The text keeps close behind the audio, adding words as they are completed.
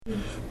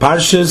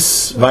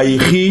Parshas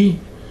Vayichi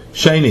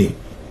Sheni,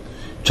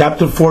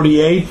 chapter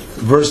 48,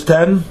 verse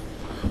 10,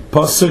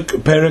 Pasuk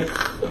Perek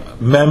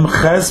Mem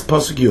Ches,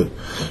 Pasuk Yud.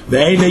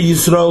 Ve'ene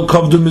Yisrael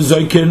kovdu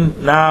mizokin.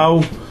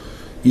 Now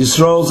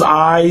Yisrael's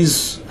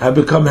eyes have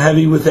become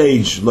heavy with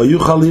age. Lo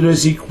yuchal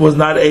liros, he was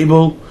not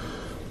able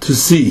to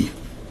see.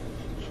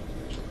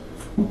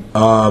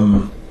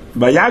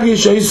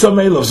 Vayagish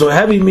Oisam Elov. So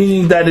heavy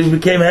meaning that it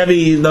became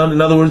heavy. In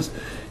other words,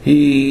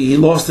 he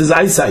lost his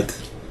eyesight.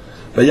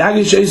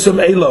 Vayagish Oisam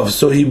Elov.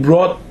 So he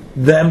brought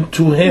them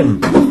to him.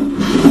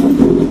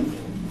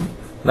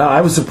 Now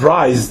I was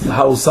surprised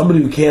how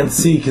somebody who can't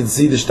see can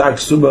see the Shtar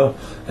Ksuba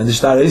and the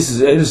Shtar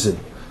Eirsin.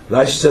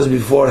 Rashi says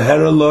before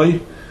Heraloi,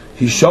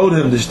 he showed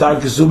him the Shtar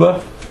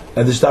Ksuba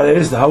and the Shtar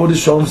Eirsin. How would he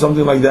show him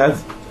something like that?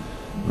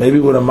 Maybe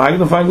with a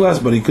magnifying glass,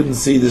 but he couldn't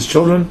see his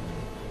children.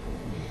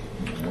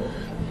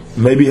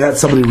 Maybe he had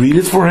somebody read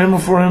it for him.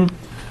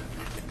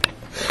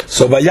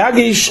 So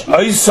Vayagish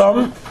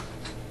Oisam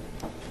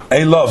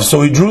Elov.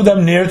 So he drew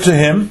them near to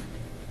him.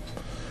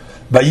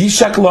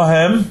 Vayishak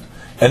Lohem.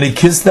 And he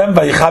kissed them,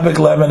 Vayichabek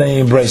Lehem, and he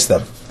embraced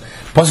them.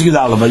 Pasuk Yud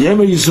Aleph,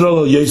 Vayemer Yisrael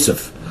el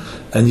Yosef.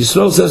 And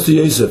Yisrael says to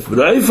Yosef,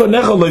 Ra'if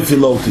anecha lo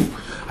filoti.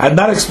 I had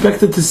not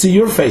expected to see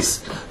your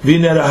face.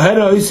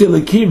 V'nerahera oisi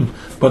lekim.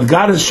 But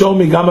God has shown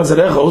me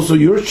Gamazarecha, also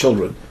your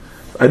children.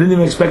 I didn't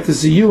even expect to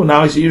see you, and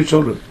now I see your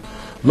children.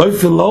 Lo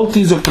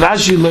filoti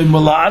zokrashi lo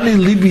mala'ani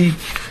libi.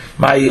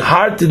 My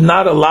heart did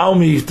not allow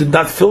me, did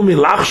not fill me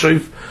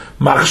lachshoif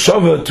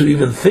machshava to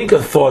even think a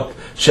thought.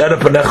 She'era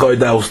panecha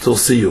I will still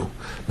see you.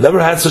 Never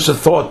had such a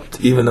thought,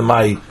 even in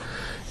my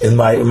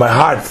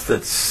heart.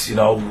 That's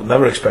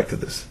never expected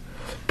this.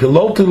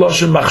 Piloti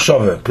loshen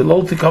machshava.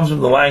 Piloti comes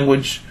from the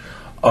language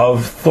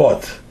of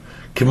thought.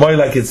 Kimoy,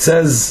 like it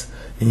says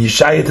in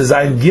Yeshaya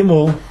Tezayin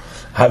Gimel,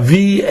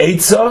 Havi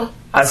Eitza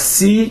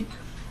Asi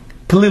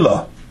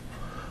Plila,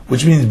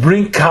 which means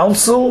bring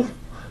counsel,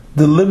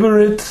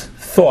 deliberate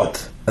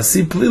thought.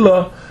 Asi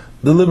Plila,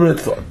 deliberate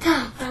thought.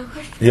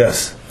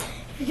 Yes.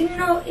 If you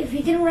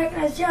didn't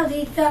recognize the child,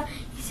 he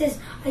says,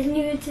 I didn't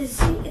even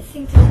think to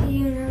see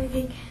you and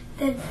everything.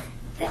 And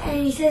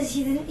he says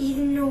he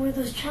didn't know where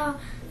those childs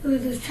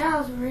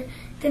were.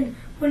 Then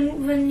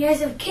when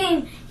Yosef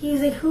came, he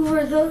was like, who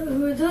were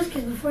those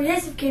kids? Before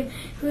Yosef came,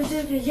 who were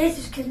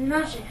Yosef's kids?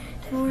 Menashe.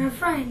 Then we were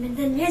Ephraim, and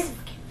then Yosef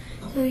came,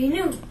 so he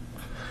knew.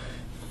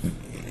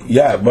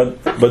 Yeah, but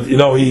he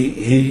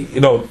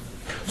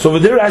So over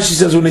there, Rashi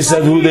says when he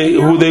said who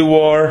they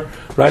were,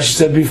 Rashi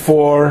said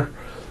before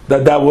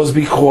that was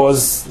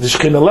because the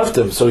Shekhinah left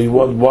him. So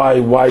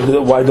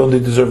why don't they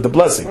deserve the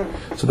blessing?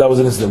 So that was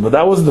an incident, but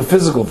that wasn't the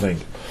physical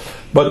thing.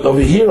 But over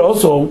here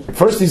also,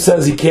 first he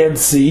says he can't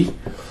see,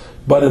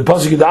 but in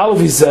Pasuk Yud Aleph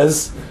he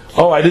says,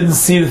 I didn't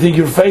see to think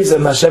your face,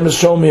 and Hashem has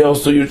shown me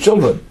also your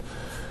children.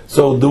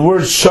 So the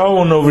word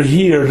shown over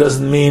here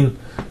doesn't mean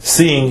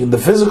seeing in the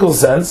physical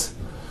sense,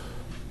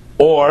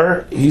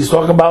 or he's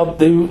talking about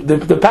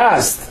the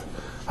past.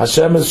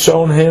 Hashem has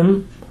shown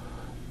him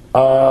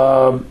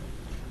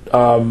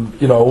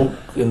in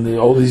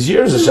all these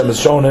years, Hashem has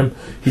shown him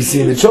he's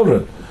seen the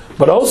children.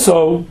 But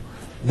also,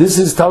 this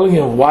is telling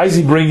him, why is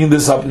he bringing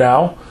this up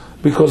now?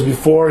 Because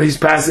before he's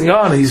passing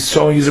on, he's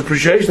showing his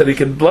appreciation that he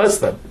can bless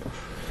them.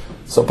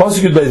 So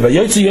Pasuk Yud Beis,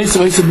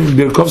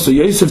 so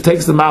Yosef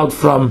takes them out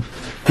from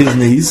his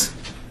knees,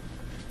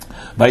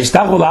 and he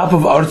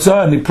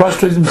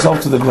prostrates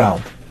himself to the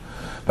ground.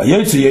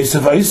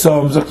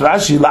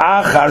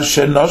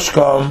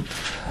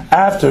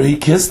 After he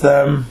kissed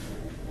them,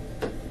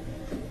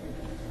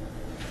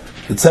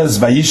 it says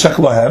Vayishak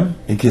Lohem,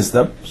 he kissed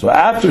them. So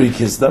after he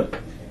kissed them,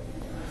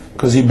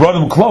 because he brought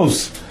him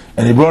close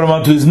and he brought him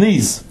onto his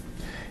knees.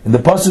 And the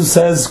pasuk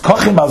says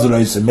Kochim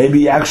Azroisim, maybe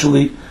he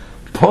actually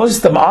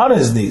placed them on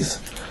his knees,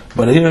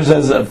 but here it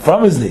says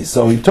from his knees.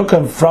 So he took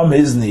him from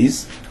his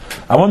knees.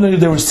 I wonder if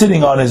they were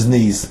sitting on his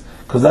knees,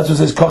 because that's what it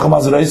says Kochim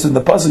Azroisim in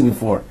the pasuk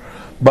before.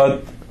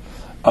 But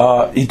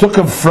he took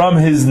him from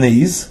his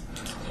knees.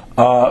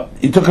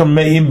 He took him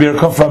Me'im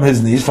Birka from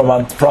his knees, from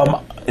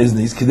his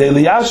knees. Kidei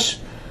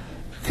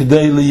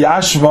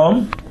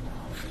liyashvam,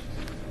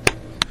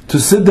 to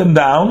sit them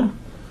down.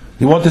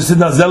 He wanted to sit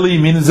down. Zeli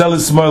Yamin, Zeli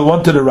Shmol,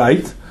 one to the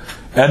right,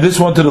 and this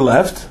one to the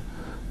left.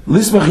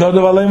 Lismach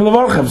yodav aleim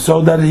levarchem, so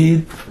that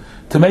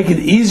to make it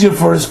easier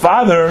for his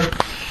father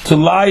to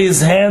lie his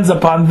hands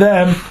upon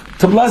them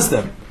to bless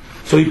them.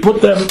 So he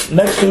put them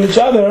next to each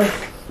other.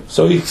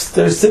 So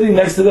they're sitting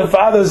next to their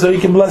father, so he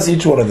can bless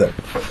each one of them.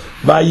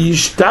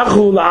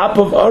 Vayishtachu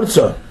la'apav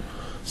arza.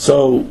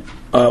 So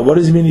what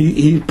does he mean?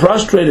 He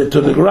prostrated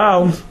to the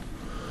ground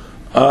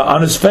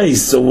on his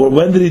face. So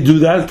when did he do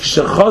that?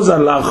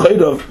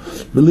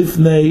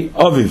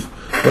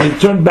 When he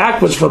turned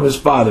backwards from his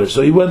father.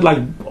 So he went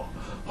like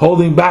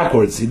holding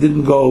backwards. He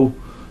didn't go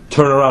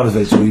turn around his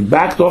face. So he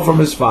backed off from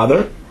his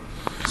father.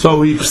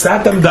 So he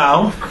sat them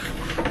down,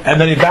 and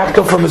then he backed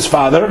off from his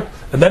father,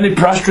 and then he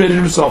prostrated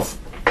himself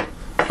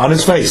on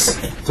his face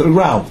to the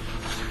ground.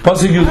 What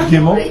does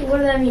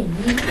that mean?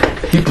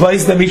 He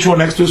placed them each one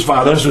next to his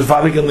father, so his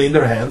father can lean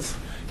their hands.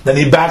 Then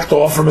he backed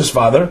off from his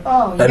father,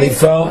 and he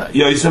fell,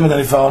 Yosef, and then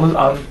he fell on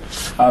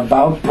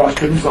about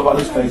prostrating himself on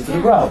his face to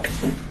the ground.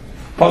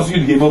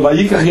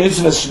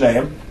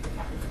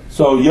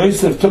 So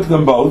Yosef took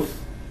them both,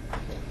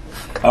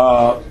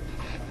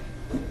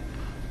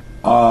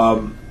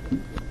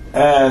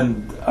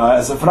 and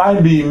as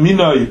Ephraim be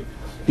Minoi,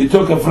 he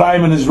took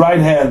Ephraim in his right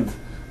hand,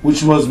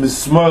 which was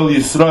Mismoil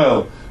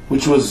Yisrael,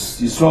 which was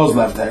Yisrael's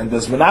left hand.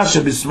 That's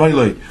Menashe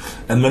Bismoiloi,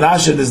 and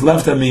Menashe in his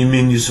left hand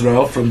Min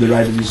Yisrael, from the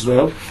right of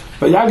Yisrael.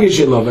 But Yagish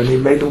Elov, and he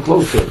made them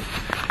close to him.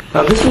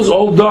 Now this was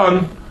all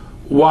done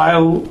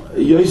while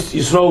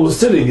Yisrael was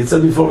sitting. It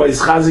said before by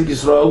Yischazik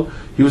Yisrael,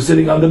 he was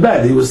sitting on the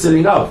bed. He was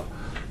sitting up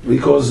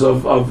because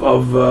of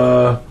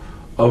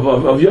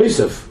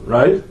Yosef,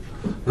 right?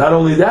 Not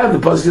only that, the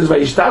pasuk says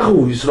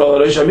Vayishtachu Yisrael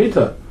Rosh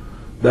Hamita,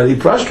 that he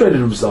prostrated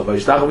himself.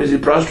 Vayishtachu means he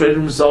prostrated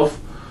himself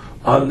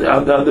on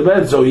the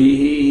bed. So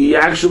he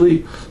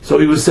actually, so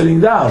he was sitting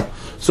down.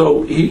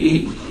 So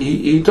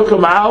he took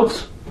him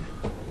out,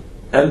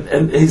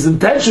 and his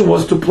intention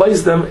was to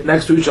place them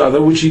next to each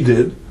other, which he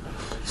did.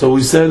 So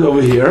we said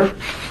over here.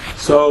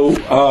 So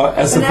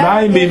as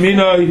Ephraim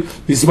b'minoi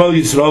b'smol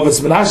Yisrael, as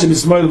Menashe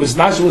b'smol,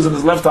 Menashe was on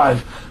his left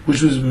hand,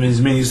 which was min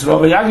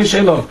Yisrael, v'yagish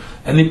Elov,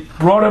 and he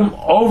brought him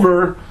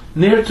over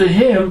near to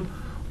him,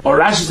 or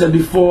Rashi said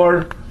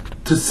before,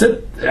 to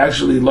sit.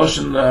 Actually,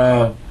 loshen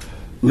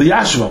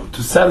liyashvam,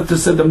 to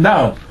sit them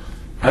down.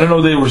 I don't know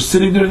if they were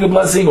sitting during the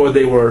blessing or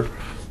they were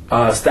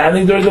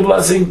standing during the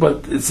blessing,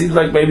 but it seems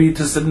like maybe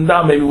to sit him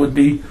down maybe would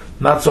be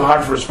not so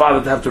hard for his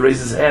father to have to raise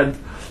his hand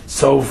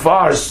so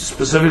far,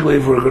 specifically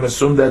if we're going to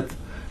assume that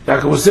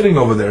Yaakov was sitting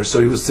over there. So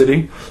he was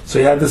sitting, so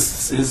he had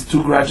his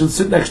two grandchildren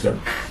sit next to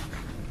him.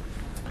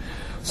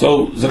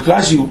 So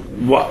Zakrashi,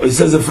 he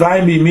says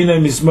Ephraim b'yimina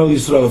mismel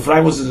Yisrael.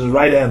 Ephraim was in his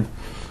right hand,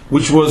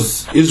 which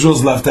was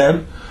Israel's left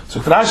hand. So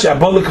Zakrashi,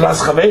 abol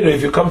kras chaveira,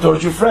 if you come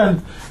towards your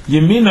friend,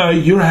 Yemina,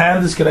 your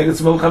hand is connected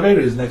to chaveira,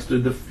 is next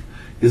to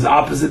is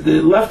opposite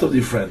the left of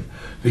your friend.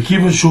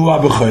 V'kivun shu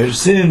ha-b'choir,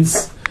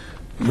 since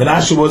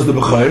Menashe was the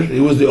b'choir, he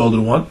was the older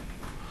one,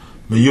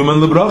 Meyuman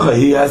lebracha,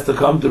 he has to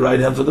come to right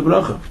hand for the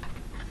bracha.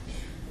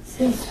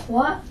 Since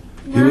what?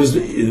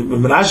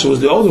 Menashe was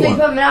the older one.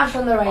 Menashe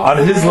on the right on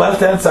his left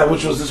hand side,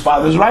 which was his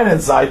father's right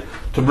hand side,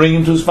 to bring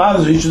him to his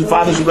father, so each of the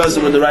fathers should rest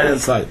him with the right hand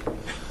side.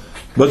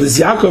 But this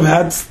Yaakov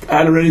had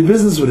already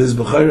business with his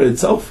b'choir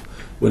itself,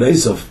 with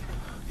Esav.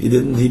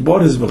 He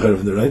bought his b'choir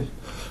from the right.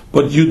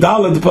 But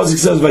Yudala, the pasuk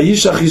says,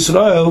 "Vayishach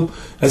Yisrael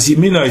as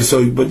Yiminai."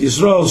 So, but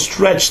Yisrael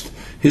stretched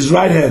his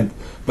right hand.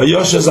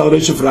 Vayoshas al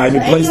Reish Ephraim. He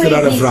placed it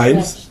on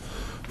Ephraim's.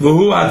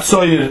 V'hu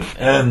atzoyer,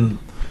 and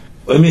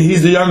I mean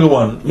he's the younger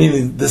one.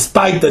 Meaning,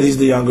 despite that he's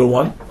the younger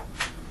one,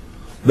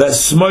 the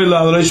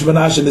Smoila al Reish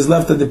Menashe, and his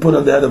left hand they put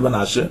on the head of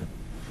Menashe.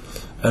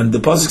 And the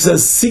pasuk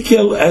says,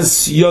 "Sikel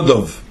es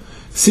Yodov."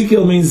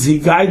 Sikel means he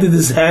guided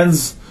his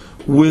hands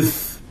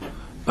with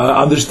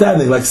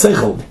understanding, like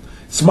seichel,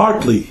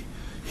 smartly.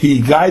 He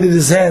guided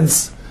his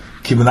hands,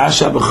 ki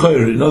Menashe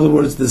b'choir. In other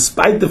words,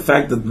 despite the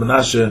fact that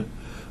Menashe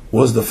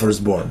was the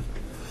firstborn.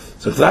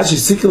 So Rashi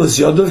Sikel es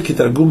Yodov ki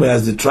Targum,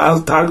 as the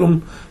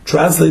Targum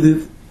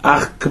translated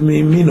ach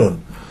k'mi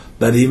minun,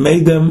 that he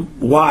made them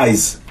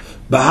wise.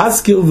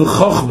 B'haskil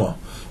v'chochma,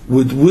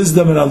 with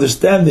wisdom and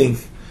understanding.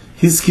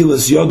 Hiskil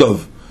es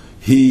Yodov,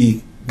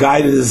 he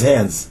guided his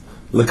hands.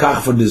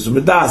 Lekach for this,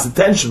 umedas,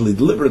 intentionally,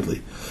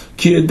 deliberately.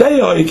 Ki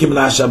Yedei ki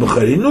Menashe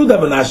b'choir. He knew that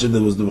Menashe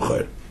was the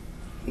b'choir.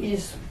 He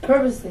just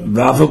purposely.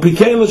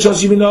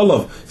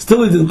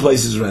 Still, he didn't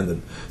place his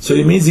random. So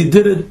it means he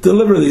did it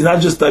deliberately,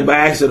 not just like by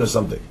accident or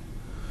something.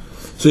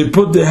 So he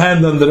put the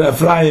hand under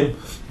Ephraim,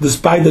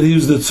 despite that he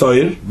used the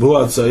tzoyer,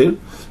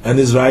 and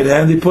his right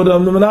hand he put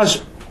on the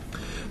Menashe.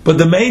 But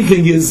the main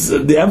thing is,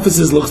 the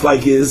emphasis looks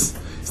like it's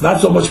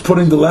not so much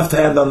putting the left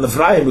hand on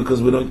Ephraim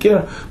because we don't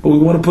care, but we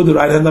want to put the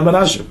right hand on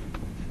Menashe.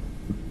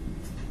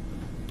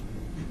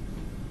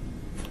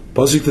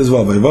 Pasuk as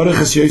well. Vayvarech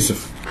es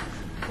Yosef,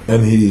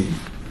 and he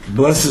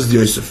blesses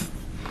Yosef.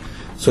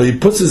 So he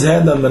puts his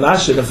hand on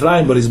Menashe and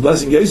Ephraim, but he's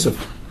blessing Yosef.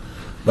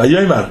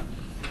 Vayomer,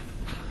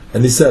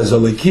 and he says, the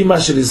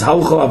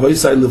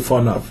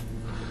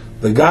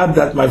God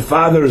that my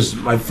forefathers,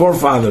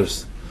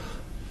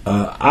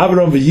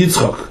 Abraham and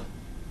Yitzchak,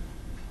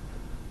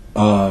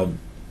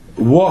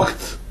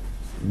 walked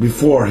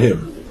before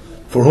him,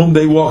 for whom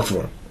they walked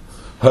for.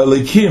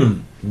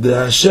 Halikim, the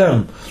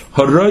Hashem,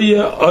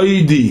 Haroya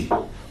Oidi,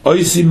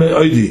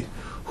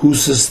 who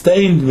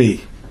sustained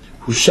me,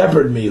 who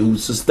shepherded me, who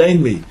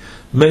sustained me,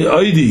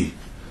 Me'oidi,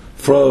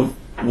 from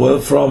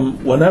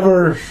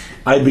whenever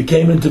I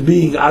became into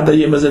being, Ada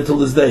Yemazet till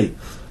this day.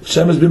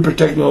 Hashem has been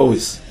protecting me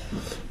always.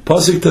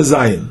 Pasuk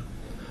Tazayin,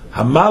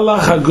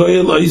 Hamalach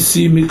HaGoyel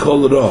Oisi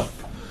Mikol Ra.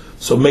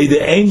 So may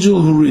the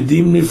angel who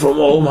redeemed me from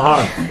all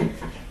harm,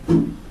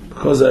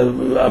 because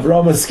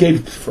Abraham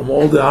escaped from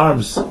all the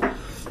harms,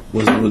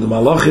 was with the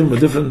Malachim, with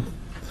different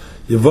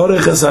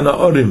Yevorech Es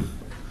HaNaorim.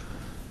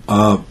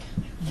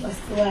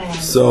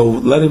 So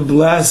let him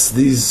bless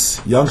these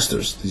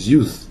youngsters, these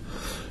youth.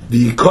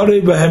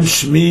 V'yikorei b'hem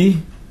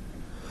shmi,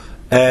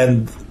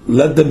 and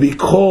let them be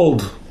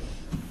called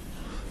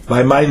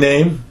by my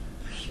name.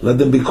 Let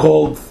them be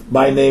called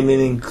by name,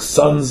 meaning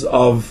sons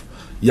of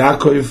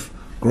Yaakov,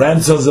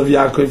 grandsons of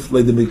Yaakov.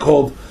 Let them be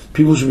called.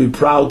 People should be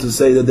proud to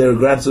say that they're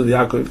grandsons of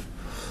Yaakov.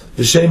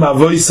 V'shem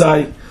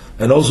avoisai,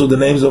 and also the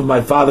names of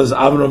my fathers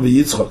Avram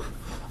v'Yitzchok.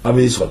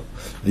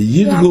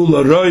 V'yidgu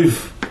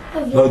l'roiv.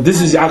 No, this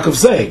is Yaakov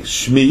saying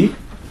Shmi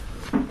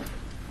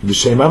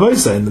v'shem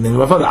avoisai, in the name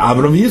of my father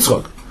Avram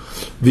v'Yitzchok.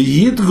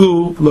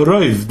 V'yidgu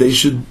l'roiv. They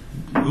should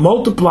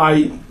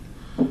multiply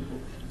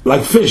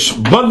like fish,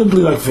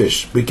 abundantly like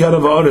fish,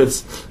 b'kerav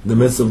haaretz, in the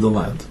midst of the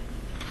land.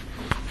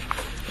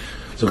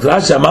 So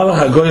Rashi, Malach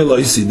Hagoy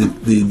Eloisi,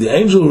 the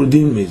angel who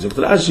redeemed me. So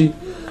Rashi,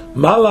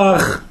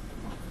 Malach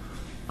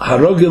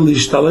Harogel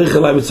Ishtalech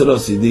Elai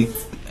B'Tzarosi, the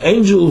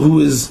angel who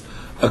is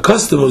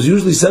accustomed, was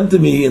usually sent to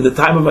me in the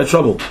time of my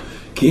trouble.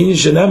 Ki in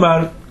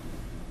shenemar,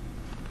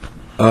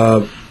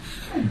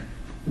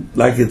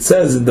 like it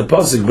says in the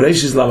Pasuk,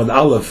 Bereshis Lamed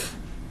Aleph,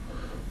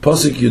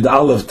 Pasuk Yud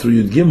Aleph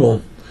through Yud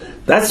Gimel,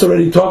 that's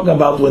already talking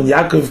about when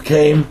Yaakov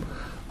came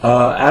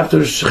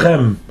after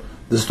Shechem,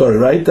 the story,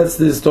 right? That's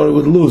the story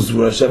with Luz,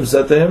 where Hashem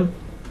said to him.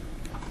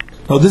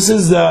 No, this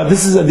is at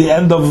the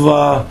end of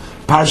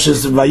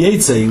Parshas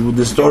Vayetze,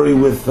 the story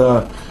with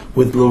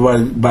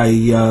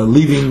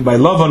leaving by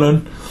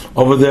Lavan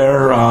over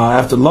there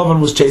after Lavan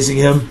was chasing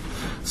him.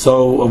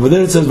 So over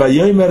there it says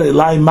Vayomer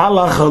Elai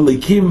Malach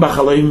Elikim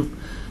B'Chaloim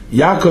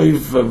Yaakov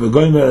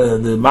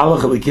V'Goymer, the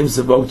Malach Elikim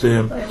spoke to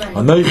him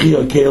Anoichi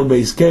Akel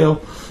Beis Kel.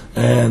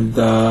 And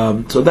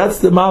so that's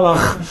the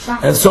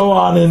Malach, and so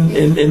on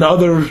in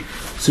other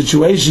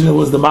situations. It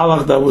was the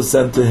Malach that was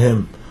sent to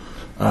him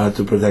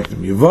to protect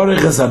him.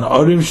 Yevoreches and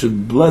Orim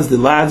should bless the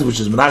lads,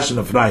 which is Menashe and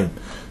Ephraim.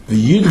 The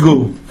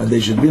Yidgu, and they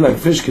should be like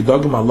fish,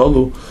 Kedogim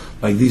Alolu,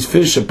 like these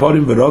fish,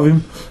 Shaporim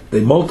Verovim.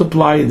 They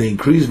multiply and they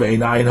increase.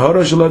 Ve'einayin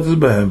Hora Shalotis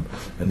Behem,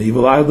 and the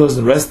evil eye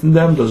doesn't rest in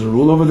them, doesn't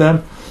rule over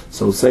them.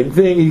 So same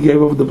thing, he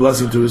gave over the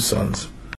blessing to his sons.